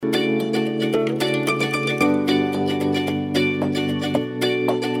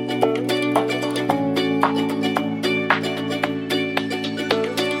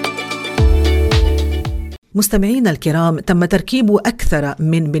مستمعينا الكرام، تم تركيب أكثر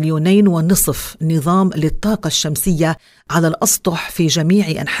من 2.5 مليون نظام للطاقة الشمسية على الأسطح في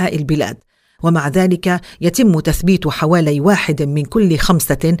جميع أنحاء البلاد، ومع ذلك يتم تثبيت حوالي 1 من كل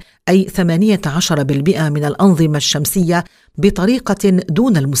 5 أي 18% من الأنظمة الشمسية بطريقة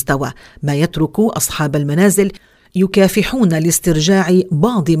دون المستوى، ما يترك أصحاب المنازل يكافحون لاسترجاع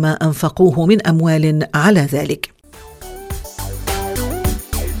بعض ما أنفقوه من أموال على ذلك.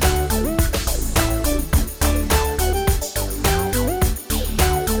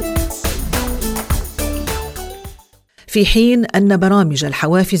 في حين أن برامج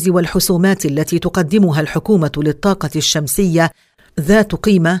الحوافز والحسومات التي تقدمها الحكومة للطاقة الشمسية ذات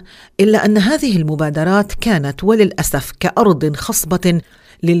قيمة، إلا أن هذه المبادرات كانت وللأسف كأرض خصبة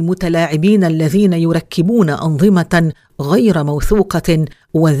للمتلاعبين الذين يركبون أنظمة غير موثوقة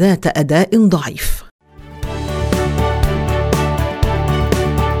وذات أداء ضعيف.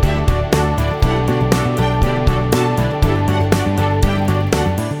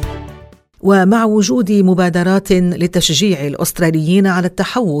 ومع وجود مبادرات لتشجيع الأستراليين على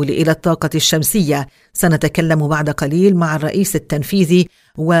التحول إلى الطاقة الشمسية، سنتكلم بعد قليل مع الرئيس التنفيذي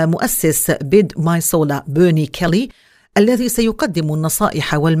ومؤسس بيد ماي سولار بيرني كيلي، الذي سيقدم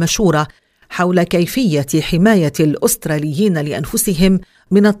النصائح والمشورة حول كيفية حماية الأستراليين لأنفسهم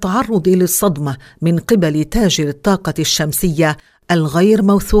من التعرض للصدمة من قبل تاجر الطاقة الشمسية الغير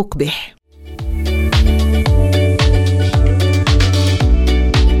موثوق به.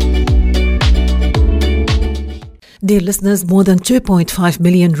 Dear listeners, more than 2.5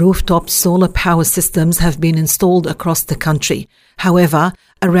 million rooftop solar power systems have been installed across the country. However,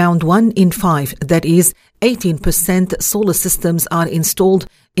 around 1 in 5, that is 18% solar systems are installed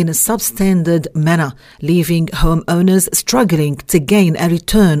in a substandard manner, leaving homeowners struggling to gain a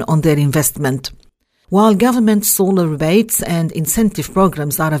return on their investment. While government solar rebates and incentive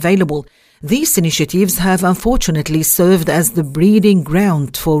programs are available, these initiatives have unfortunately served as the breeding ground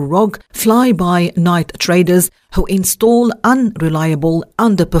for rogue fly-by-night traders who install unreliable,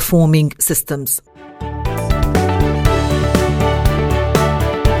 underperforming systems.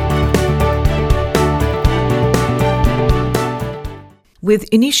 With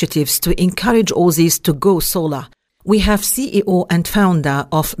initiatives to encourage Aussies to go solar, we have CEO and founder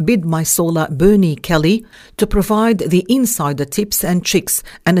of Bid My Solar, Bernie Kelly, to provide the insider tips and tricks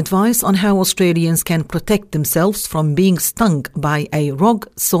and advice on how Australians can protect themselves from being stung by a rogue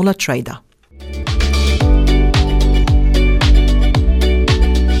solar trader.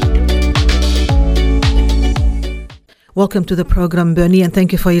 Welcome to the program, Bernie, and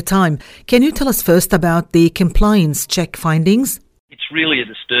thank you for your time. Can you tell us first about the compliance check findings? It's really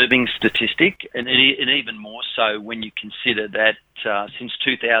a disturbing statistic, and even more so when you consider that since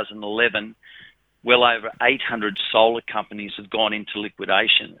 2011, well over 800 solar companies have gone into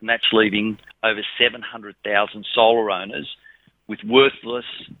liquidation, and that's leaving over 700,000 solar owners with worthless,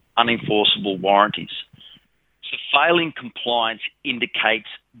 unenforceable warranties. So failing compliance indicates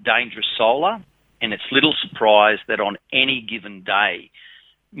dangerous solar, and it's little surprise that on any given day,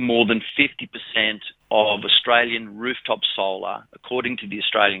 more than 50% of Australian rooftop solar, according to the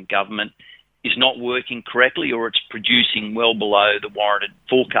Australian government, is not working correctly or it's producing well below the warranted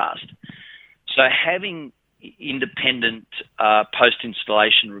forecast. So having independent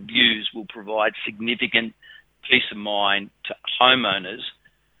post-installation reviews will provide significant peace of mind to homeowners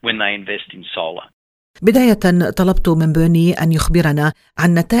when they invest in solar. بداية طلبت من بيرني أن يخبرنا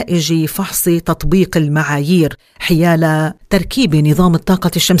عن نتائج فحص تطبيق المعايير حيال تركيب نظام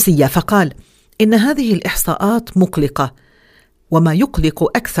الطاقة الشمسية، فقال إن هذه الإحصاءات مقلقة، وما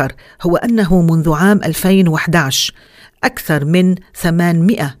يقلق أكثر هو أنه منذ عام 2011 أكثر من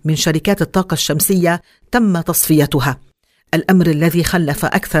 800 من شركات الطاقة الشمسية تم تصفيتها، الأمر الذي خلف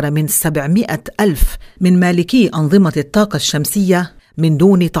أكثر من 700 ألف من مالكي أنظمة الطاقة الشمسية من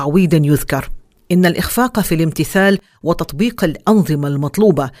دون تعويض يذكر. إن الإخفاق في الامتثال وتطبيق الأنظمة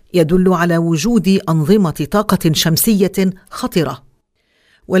المطلوبة يدل على وجود أنظمة طاقة شمسية خطرة،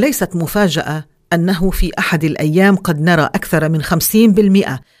 وليست مفاجأة أنه في أحد الأيام قد نرى أكثر من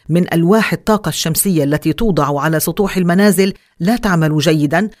 50% من ألواح الطاقة الشمسية التي توضع على سطوح المنازل لا تعمل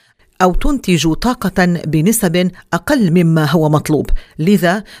جيداً أو تنتج طاقة بنسب أقل مما هو مطلوب.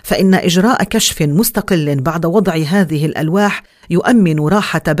 لذا فإن إجراء كشف مستقل بعد وضع هذه الألواح يؤمن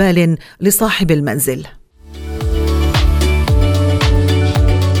راحة بال لصاحب المنزل.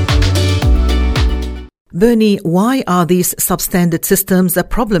 Bernie, why are these substandard systems a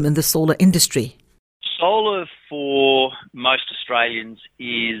problem in the solar industry? Solar for most Australians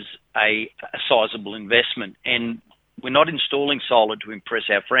is a sizable investment, and we're not installing solar to impress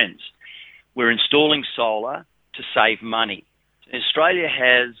our friends. We're installing solar to save money. Australia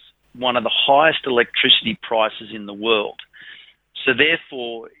has one of the highest electricity prices in the world. So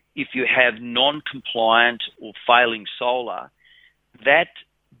therefore, if you have non-compliant or failing solar, that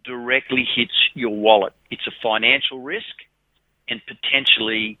directly hits your wallet. It's a financial risk and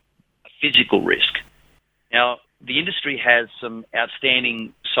potentially a physical risk. Now, the industry has some outstanding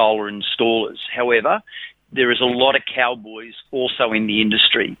solar installers. However, there is a lot of cowboys also in the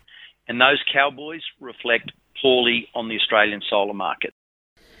industry, and those cowboys reflect poorly on the Australian solar market.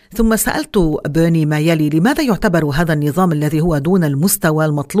 ثم سألت بيرني ما يلي: لماذا يعتبر هذا النظام الذي هو دون المستوى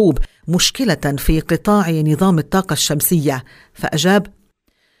المطلوب مشكلة في قطاع نظام الطاقة الشمسية؟ فأجاب: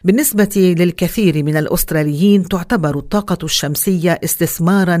 بالنسبة للكثير من الأستراليين تعتبر الطاقة الشمسية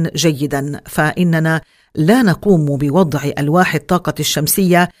استثماراً جيداً، فإننا لا نقوم بوضع ألواح الطاقة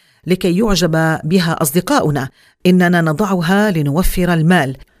الشمسية لكي يعجب بها أصدقاؤنا، إننا نضعها لنوفر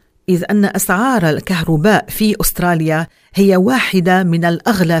المال، إذ أن أسعار الكهرباء في أستراليا هي واحدة من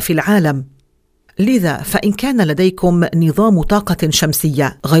الأغلى في العالم. لذا فإن كان لديكم نظام طاقة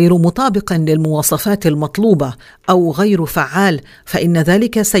شمسية غير مطابق للمواصفات المطلوبة أو غير فعال، فإن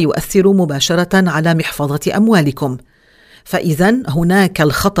ذلك سيؤثر مباشرة على محفظة أموالكم. فإذن هناك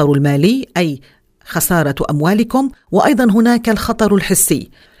الخطر المالي أي خسارة أموالكم، وأيضا هناك الخطر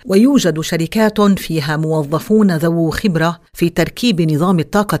الحسي. ويوجد شركات فيها موظفون ذو خبرة في تركيب نظام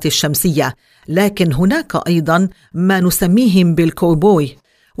الطاقة الشمسية، لكن هناك أيضا ما نسميهم بالكوبوي،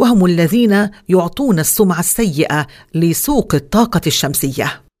 وهم الذين يعطون السمعة السيئة لسوق الطاقة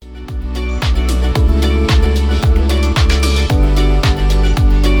الشمسية.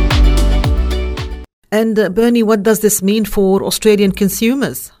 And Bernie, what does this mean for Australian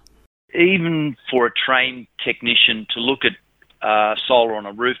consumers? Even for a trained technician to look at solar on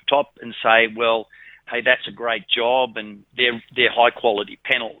a rooftop and say, well, hey, that's a great job and they're high quality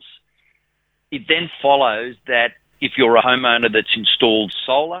panels. It then follows that if you're a homeowner that's installed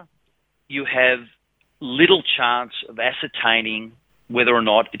solar, you have little chance of ascertaining whether or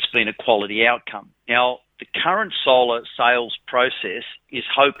not it's been a quality outcome. Now, the current solar sales process is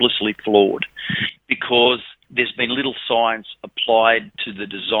hopelessly flawed because there's been little science applied to the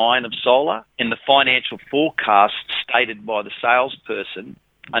design of solar, and the financial forecasts stated by the salesperson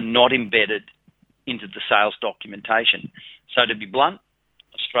are not embedded into the sales documentation. So to be blunt,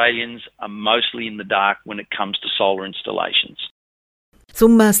 Australians are mostly in the dark when it comes to solar installations.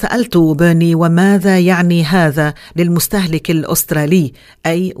 ثم سألت بيرني: وماذا يعني هذا للمستهلك الأسترالي،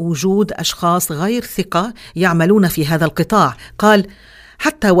 أي وجود أشخاص غير ثقة يعملون في هذا القطاع؟ قال: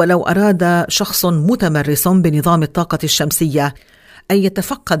 حتى ولو أراد شخص متمرس بنظام الطاقة الشمسية أن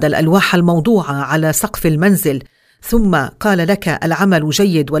يتفقد الألواح الموضوعة على سقف المنزل، ثم قال لك العمل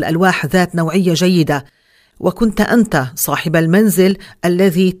جيد والألواح ذات نوعية جيدة، وكنت أنت صاحب المنزل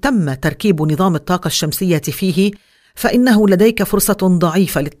الذي تم تركيب نظام الطاقة الشمسية فيه، فإنه لديك فرصة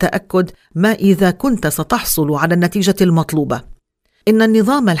ضعيفة للتأكد ما إذا كنت ستحصل على النتيجة المطلوبة. إن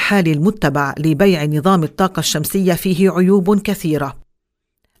النظام الحالي المتبع لبيع نظام الطاقة الشمسية فيه عيوب كثيرة،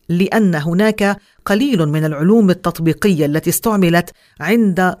 لأن هناك قليل من العلوم التطبيقية التي استعملت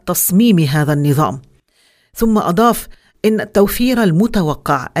عند تصميم هذا النظام. ثم أضاف: إن التوفير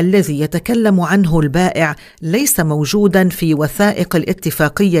المتوقع الذي يتكلم عنه البائع ليس موجوداً في وثائق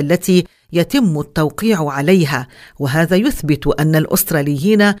الاتفاقية التي يتم التوقيع عليها، وهذا يثبت أن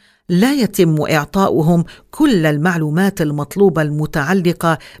الأستراليين لا يتم إعطاؤهم كل المعلومات المطلوبة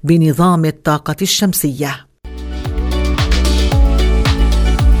المتعلقة بنظام الطاقة الشمسية.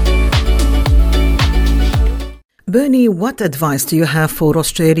 Bernie, what advice do you have for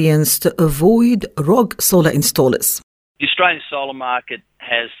Australians to avoid rogue solar installers? The Australian solar market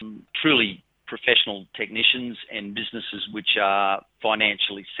has truly professional technicians and businesses which are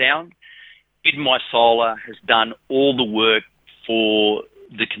financially sound. Bid My Solar has done all the work for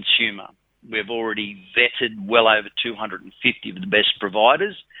the consumer. We've already vetted well over 250 of the best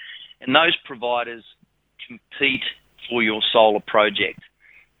providers, and those providers compete for your solar project,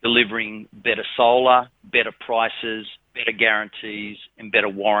 delivering better solar, better prices, better guarantees, and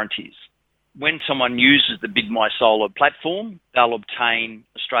better warranties. When someone uses the Bid My Solar platform, they'll obtain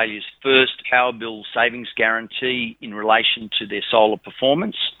Australia's first power bill savings guarantee in relation to their solar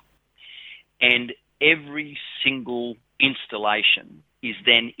performance, and every single installation is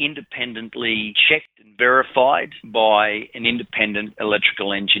then independently checked and verified by an independent electrical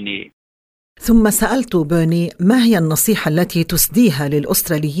engineer. ثم سألت بيرني: ما هي النصيحة التي تسديها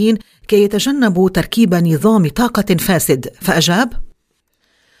للأستراليين كي يتجنبوا تركيب نظام طاقة فاسد؟ فأجاب: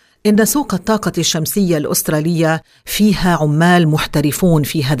 إن سوق الطاقة الشمسية الأسترالية فيها عمال محترفون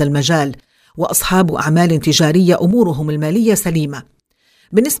في هذا المجال، وأصحاب أعمال تجارية أمورهم المالية سليمة.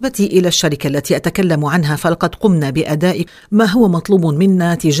 بالنسبة إلى الشركة التي أتكلم عنها فلقد قمنا بأداء ما هو مطلوب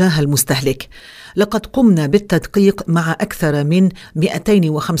منا تجاه المستهلك. لقد قمنا بالتدقيق مع أكثر من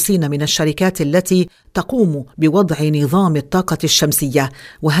 250 من الشركات التي تقوم بوضع نظام الطاقة الشمسية،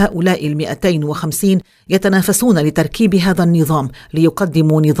 وهؤلاء 250 يتنافسون لتركيب هذا النظام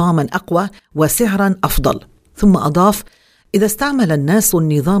ليقدموا نظاما أقوى وسعرا أفضل. ثم أضاف: إذا استعمل الناس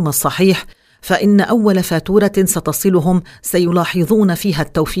النظام الصحيح فإن أول فاتورة ستصلهم سيلاحظون فيها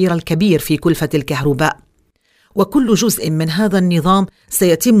التوفير الكبير في كلفة الكهرباء، وكل جزء من هذا النظام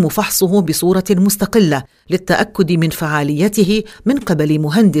سيتم فحصه بصورة مستقلة للتأكد من فعاليته من قبل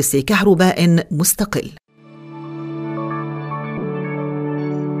مهندس كهرباء مستقل.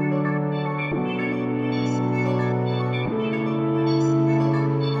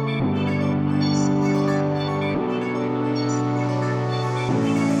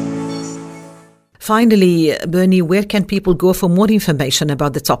 Finally, Bernie, where can people go for more information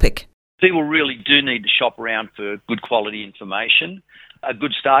about the topic? People really do need to shop around for good quality information. A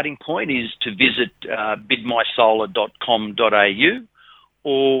good starting point is to visit bidmysolar.com.au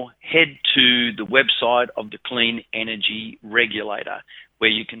or head to the website of the Clean Energy Regulator,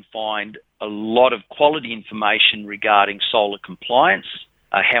 where you can find a lot of quality information regarding solar compliance,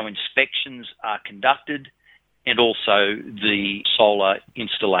 how inspections are conducted, and also the solar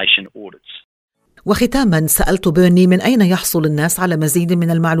installation audits. وختاما سألت بيرني من أين يحصل الناس على مزيد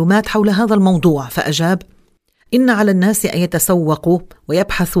من المعلومات حول هذا الموضوع، فأجاب: إن على الناس أن يتسوقوا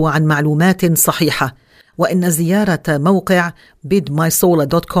ويبحثوا عن معلومات صحيحة، وإن زيارة موقع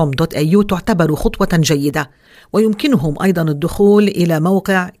bidmysolar.com.au تعتبر خطوة جيدة، ويمكنهم أيضا الدخول إلى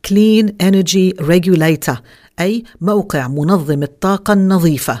موقع Clean Energy Regulator أي موقع منظم الطاقة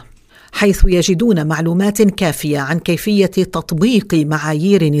النظيفة، حيث يجدون معلومات كافية عن كيفية تطبيق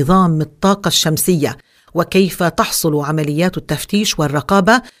معايير نظام الطاقة الشمسية، وكيف تحصل عمليات التفتيش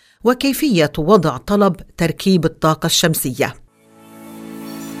والرقابة، وكيفية وضع طلب تركيب الطاقة الشمسية.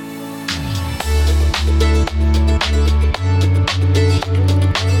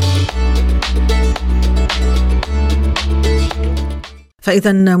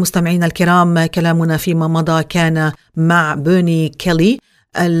 فإذا مستمعينا الكرام، كلامنا فيما مضى كان مع بيرني كيلي،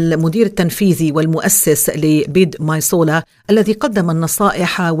 المدير التنفيذي والمؤسس لبيد ماي سولا، الذي قدم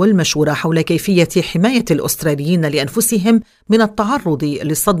النصائح والمشورة حول كيفية حماية الأستراليين لأنفسهم من التعرض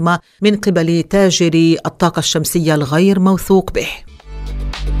للصدمة من قبل تاجر الطاقة الشمسية الغير موثوق به.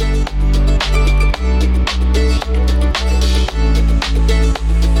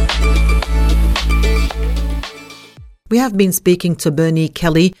 We have been speaking to Bernie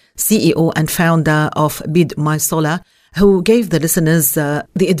Kelly, CEO and founder of Bid My Solar, who gave the listeners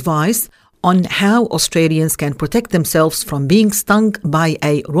the advice on how Australians can protect themselves from being stung by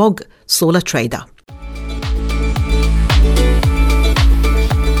a rogue solar trader.